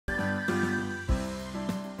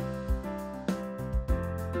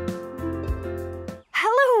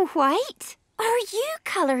white are you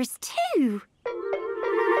colours too?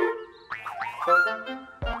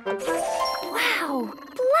 Wow,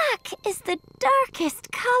 black is the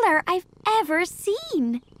darkest colour I've ever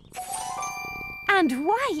seen. And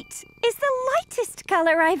white is the lightest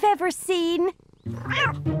colour I've ever seen.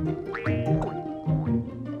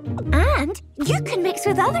 And you can mix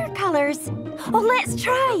with other colours. Oh, let's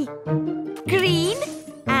try. Green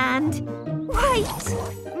and white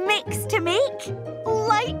mix to make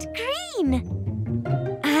light green.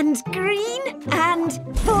 And green and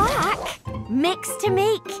black mix to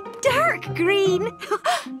make dark green.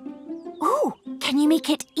 Oh, can you make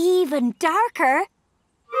it even darker?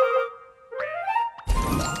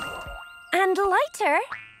 And lighter?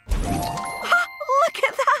 Look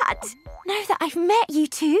at that! Now that I've met you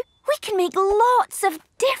two, we can make lots of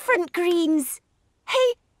different greens.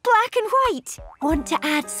 Hey, black and white, want to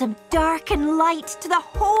add some dark and light to the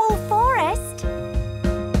whole forest?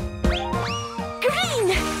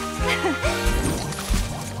 Green!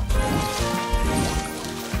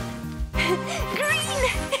 Green!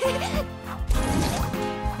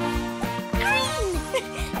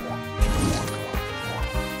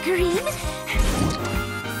 Green! Green!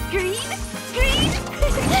 Green! Green!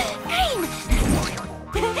 Green!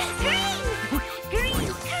 Green! Green!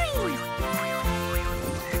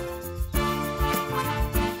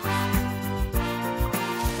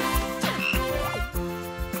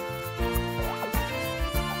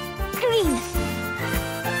 Green! Green!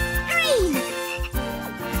 Green!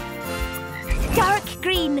 Dark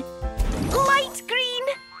green! Light green!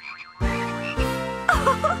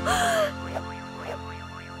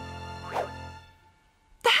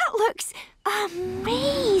 That looks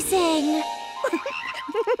amazing!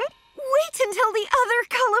 Wait until the other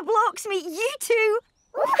colour blocks meet you two!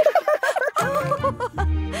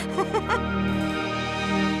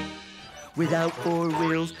 Without four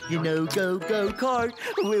wheels, go kart.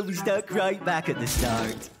 We'll be stuck right back at the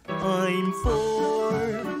start. I'm four.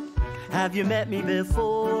 Have you met me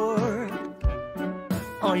before?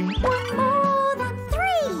 I'm one more than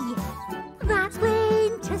three. That's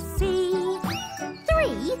plain to see.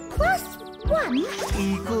 3 plus 1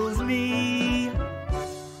 equals me.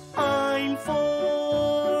 I'm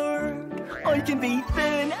four. I can be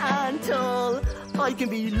thin and tall. I can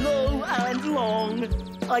be low and long.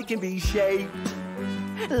 I can be shaped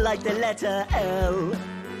like the letter L.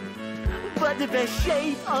 But the best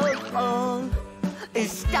shape of all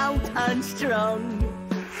is stout and strong.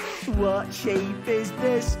 What shape is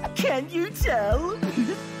this? Can you tell?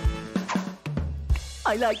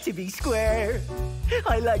 I like to be square.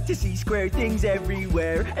 I like to see square things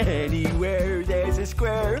everywhere. Anywhere there's a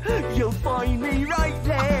square, you'll find me right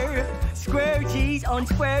there. Square cheese on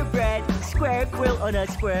square bread, square quilt on a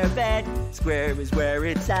square bed. Square is where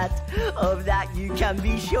it's at, of that you can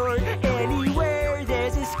be sure. Anywhere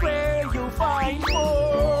there's a square, you'll find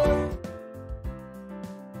more.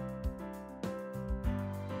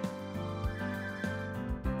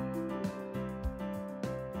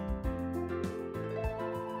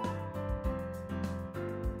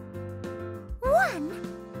 One,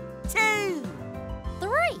 2, 3.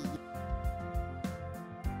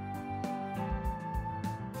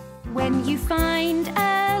 When you find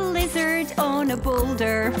a lizard on a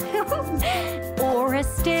boulder or a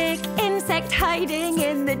stick insect hiding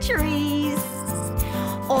in the trees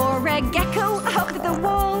or a gecko up the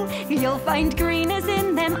wall, you'll find green is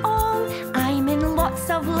in them all. I'm in lots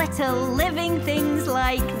of little living things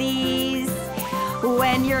like these.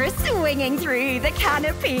 When you're swinging through the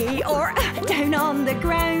canopy or down on the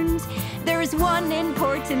ground, there's one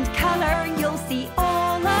important colour you'll see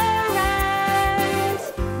all around.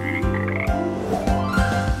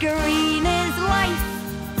 Green is life.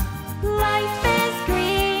 Life is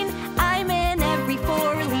green. I'm in every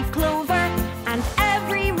four-leaf clover and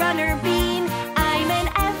every runner bean. I'm in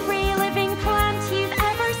every living plant you've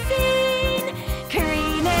ever seen.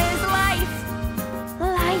 Green is life.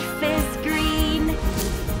 Life is green.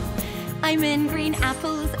 I'm in green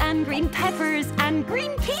apples and green peppers and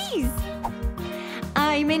green peas.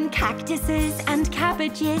 I'm in cactuses and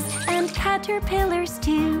cabbages and caterpillars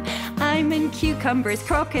too. I'm in cucumbers,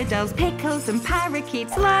 crocodiles, pickles and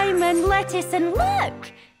parakeets, lime and lettuce, and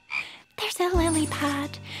look! There's a lily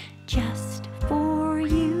pad just for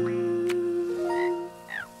you.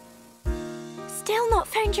 Still not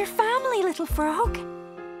found your family, little frog?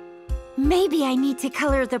 Maybe I need to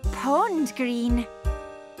colour the pond green.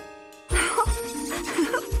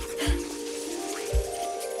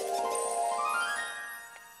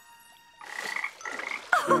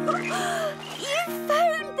 You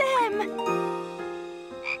found them!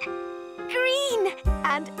 Green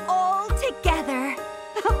and all together.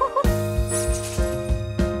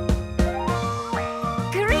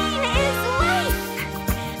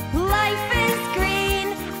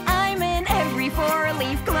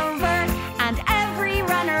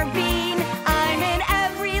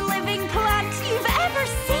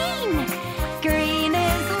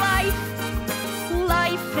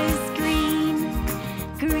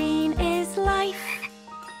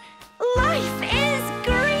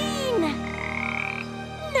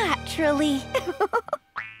 naturally.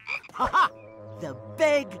 Ha-ha! The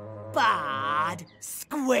big, bad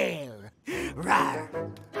square.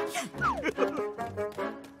 Rawr.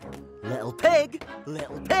 Little pig,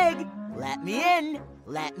 let me in,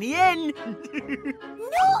 let me in.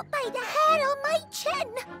 Not by the hair on my chin.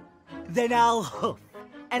 Then I'll huff,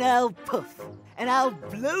 and I'll puff, and I'll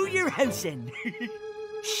blow your house in.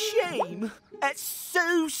 Shame, it's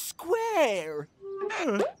so square.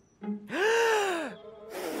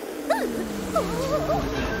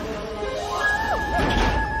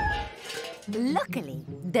 Luckily,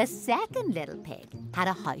 the second little pig had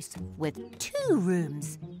a house with 2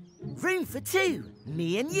 rooms. Room for 2,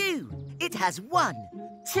 me and you. It has 1,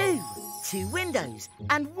 2, 2 windows,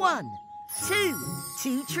 and 1,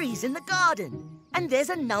 2 trees in the garden. And there's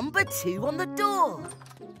a number 2 on the door.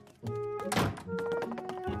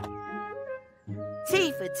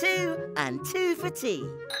 Tea for 2 and 2 for tea.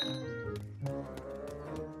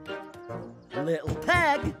 Little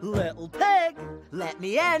peg, let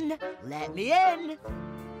me in, let me in.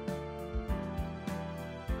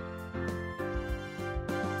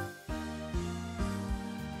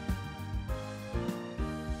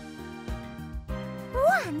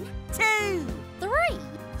 One, 2, 3,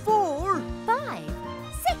 4, 5,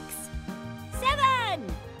 6, 7!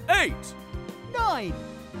 8. 9.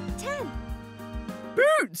 10.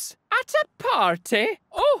 Boots! At a party?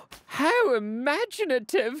 Oh, how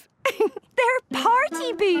imaginative. They're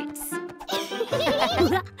party boots.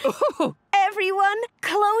 Oh, Everyone,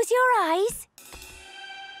 close your eyes.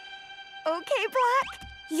 Okay, Black,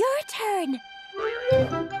 your turn.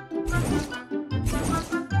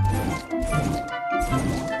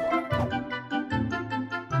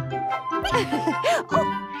 Hey!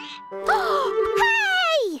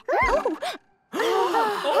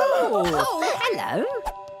 oh. hello.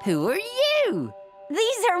 Who are you?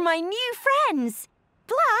 These are my new friends,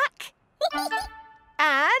 Black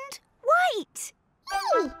and White.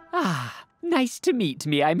 Ah, nice to meet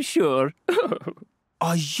me, I'm sure.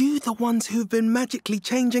 Are you the ones who've been magically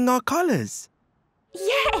changing our colours?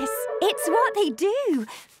 Yes, it's what they do.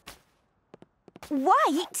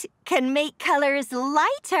 White can make colours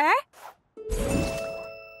lighter,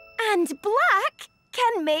 and black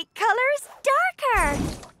can make colours darker.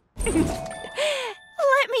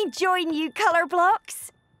 Let me join you,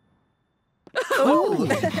 Colourblocks. Cool.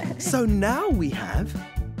 So now we have...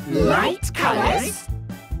 Light colours,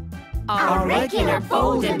 our regular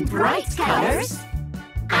bold and bright colours,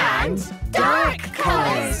 and dark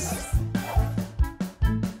colours.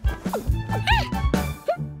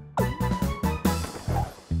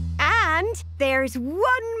 And there's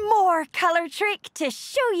one more colour trick to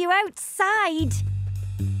show you outside.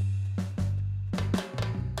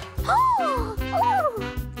 Oh! Oh!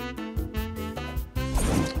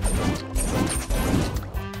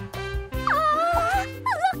 Ah,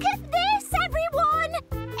 look at this, everyone!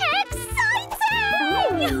 Exciting!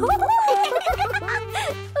 Look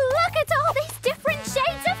at all these different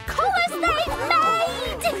shades of colours they've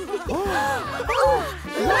made!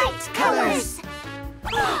 Light colours,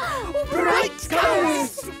 bright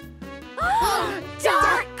colours,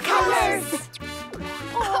 dark colours,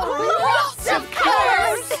 lots of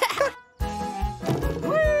colours.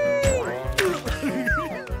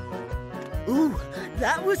 Ooh,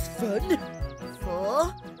 that was fun.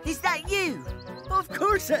 4, is that you? Of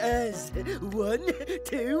course it is. 1,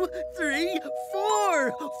 2, 3,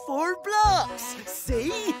 4. 4 blocks.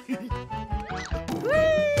 See?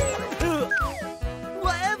 Whee!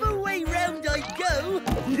 Whatever way round I go,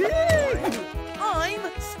 I'm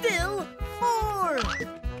still 4.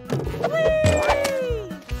 Whee!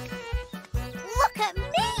 Look at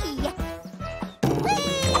me!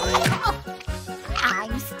 Whee!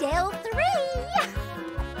 I'm still 3.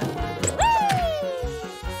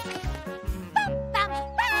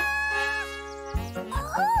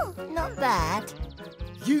 Oh, not bad.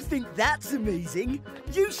 You think that's amazing?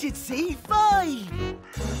 You should see 5.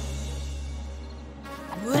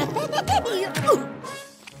 5?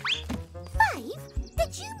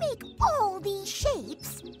 Did you make all these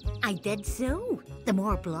shapes? I did so. The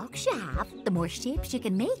more blocks you have, the more shapes you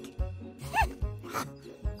can make.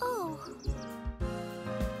 Oh.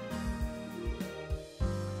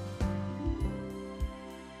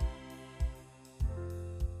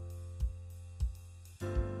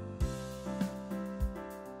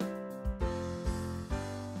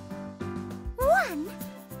 One,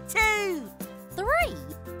 2, 3,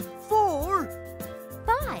 4.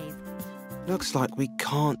 5. Looks like we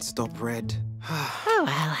can't stop red. Oh,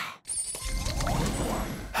 well.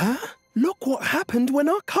 Huh? Look what happened when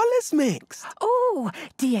our colours mixed. Oh,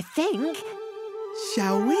 do you think?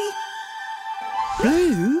 Shall we?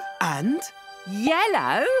 Blue and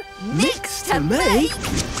Yellow mixed to make...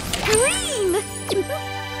 Green!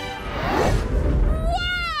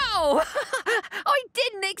 Wow! I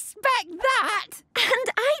didn't expect that!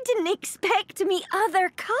 And I didn't expect to meet other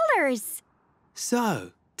colours.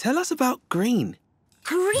 So, tell us about green.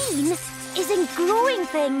 Green is in growing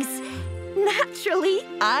things. Naturally,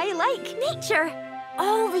 I like nature.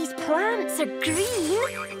 All these plants are green.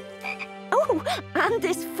 Oh, and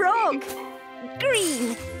this frog.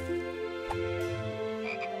 Green.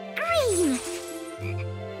 Green.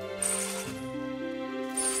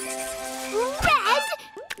 Red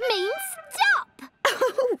means stop.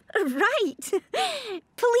 Oh, right.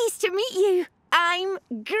 Pleased to meet you. I'm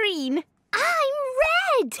green. I'm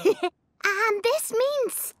red. And this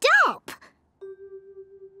means stop.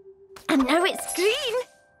 And now it's green,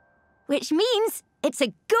 which means it's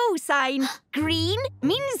a go sign. Green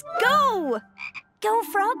means go. Go,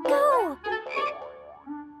 frog, go.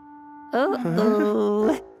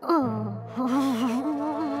 Uh-oh.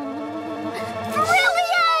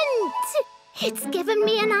 Brilliant! It's given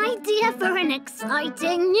me an idea for an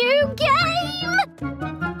exciting new game.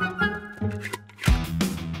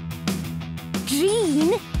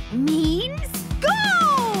 Green means go!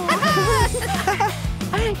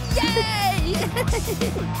 Yay!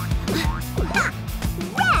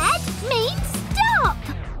 Red means stop.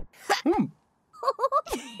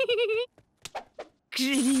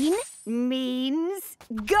 Green means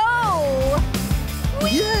go!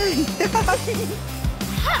 Yay!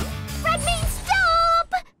 Red means stop.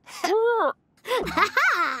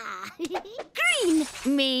 Green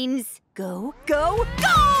means go, go,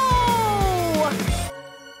 go!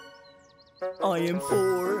 I am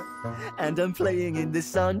 4, and I'm playing in the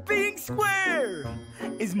sun. Big square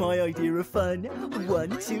is my idea of fun.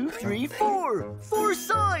 1, 2, 3, 4. 4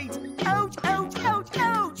 sides. Ouch, ouch, ouch,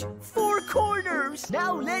 ouch. 4 corners.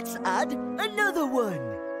 Now let's add another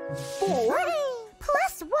one. 4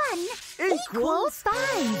 Plus 1 equals 5.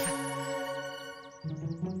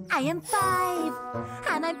 I am 5,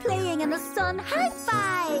 and I'm playing in the sun. High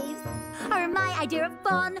five! Or my idea of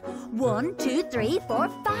fun. 1, 2, 3, 4,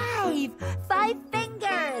 5. 5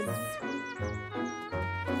 fingers.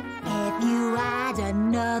 If you add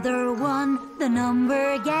another 1, the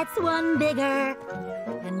number gets 1 bigger.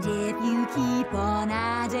 And if you keep on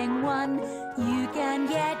adding 1, you can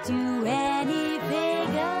get to any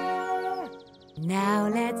figure. Now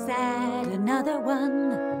let's add another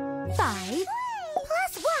 1. 5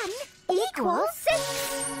 plus 1 equals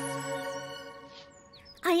 6.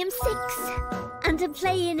 I am 6, and I'm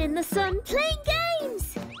playing in the sun. Playing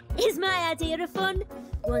games is my idea of fun.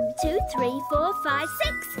 1, 2, 3, 4, 5,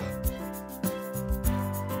 6.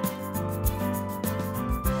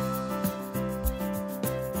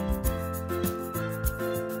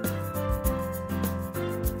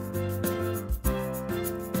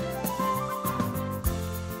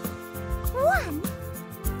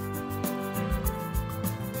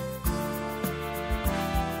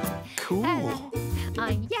 Cool.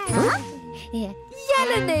 I'm Yellow.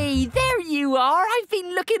 Yellow, there you are. I've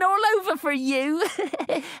been looking all over for you.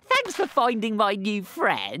 Thanks for finding my new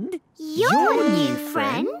friend. Your new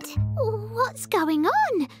friend? What's going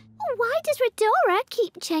on? Why does Redora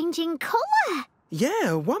keep changing colour?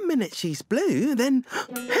 Yeah, 1 minute she's blue, then...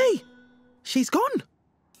 Hey! She's gone.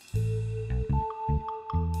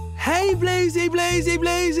 Hey, Bluesy, Bluesy,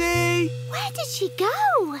 Bluesy! Where did she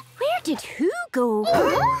go? Where did who go?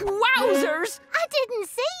 Wowzers! I didn't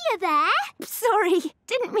see you there. Sorry,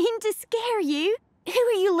 didn't mean to scare you. Who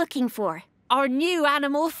are you looking for? Our new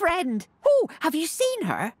animal friend. Oh, have you seen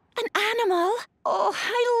her? An animal? Oh,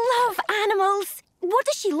 I love animals. What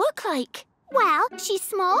does she look like? Well, she's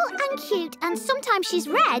small and cute, and sometimes she's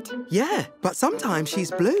red. Yeah, but sometimes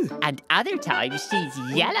she's blue. And other times she's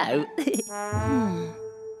yellow.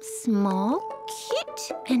 Small,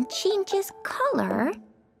 cute, and changes colour.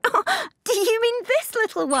 Oh, do you mean this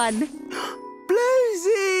little one?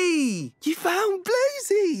 Bluesy! You found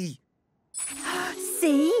Bluesy!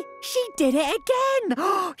 See? She did it again.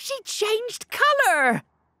 She changed colour.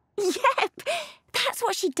 Yep, that's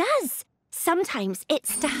what she does. Sometimes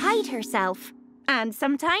it's to hide herself. And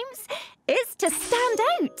sometimes it's to stand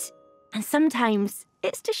out. And sometimes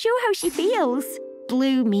it's to show how she feels.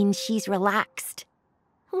 Blue means she's relaxed.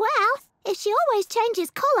 Well, if she always changes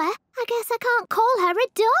colour, I guess I can't call her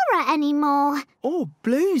Redora anymore. Or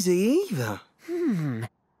Bluesy either.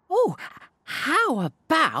 Oh, how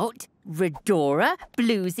about Redora,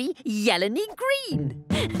 Bluesy, Yellowy, Green?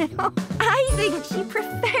 I think she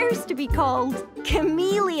prefers to be called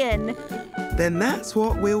Chameleon. Then that's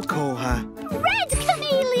what we'll call her. Red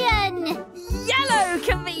chameleon! Yellow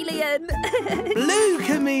Chameleon! chameleon. Blue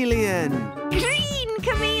chameleon. Green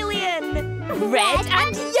chameleon. Red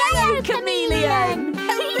and yellow chameleon.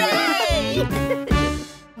 Hooray!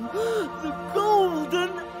 The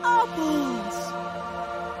golden apples!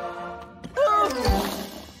 Oh,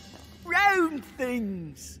 round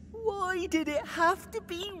things! Why did it have to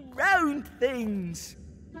be round things?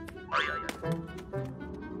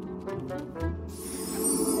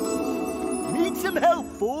 Need some help,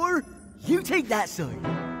 Four? You take that side.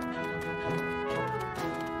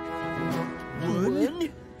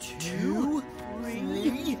 1, 2,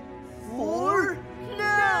 3, 4,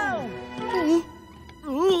 now!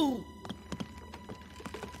 Oh.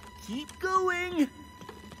 Keep going.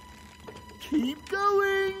 Keep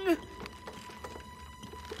going.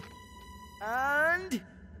 And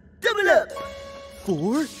double up.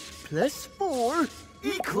 4 plus 4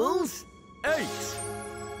 equals 8.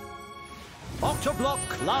 Octoblock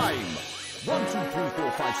climb. 1, 2, 3,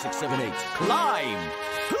 4, 5, 6, 7, 8. Climb.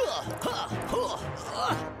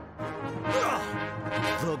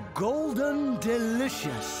 The golden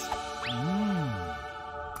delicious.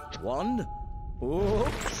 1.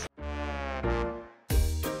 Oops.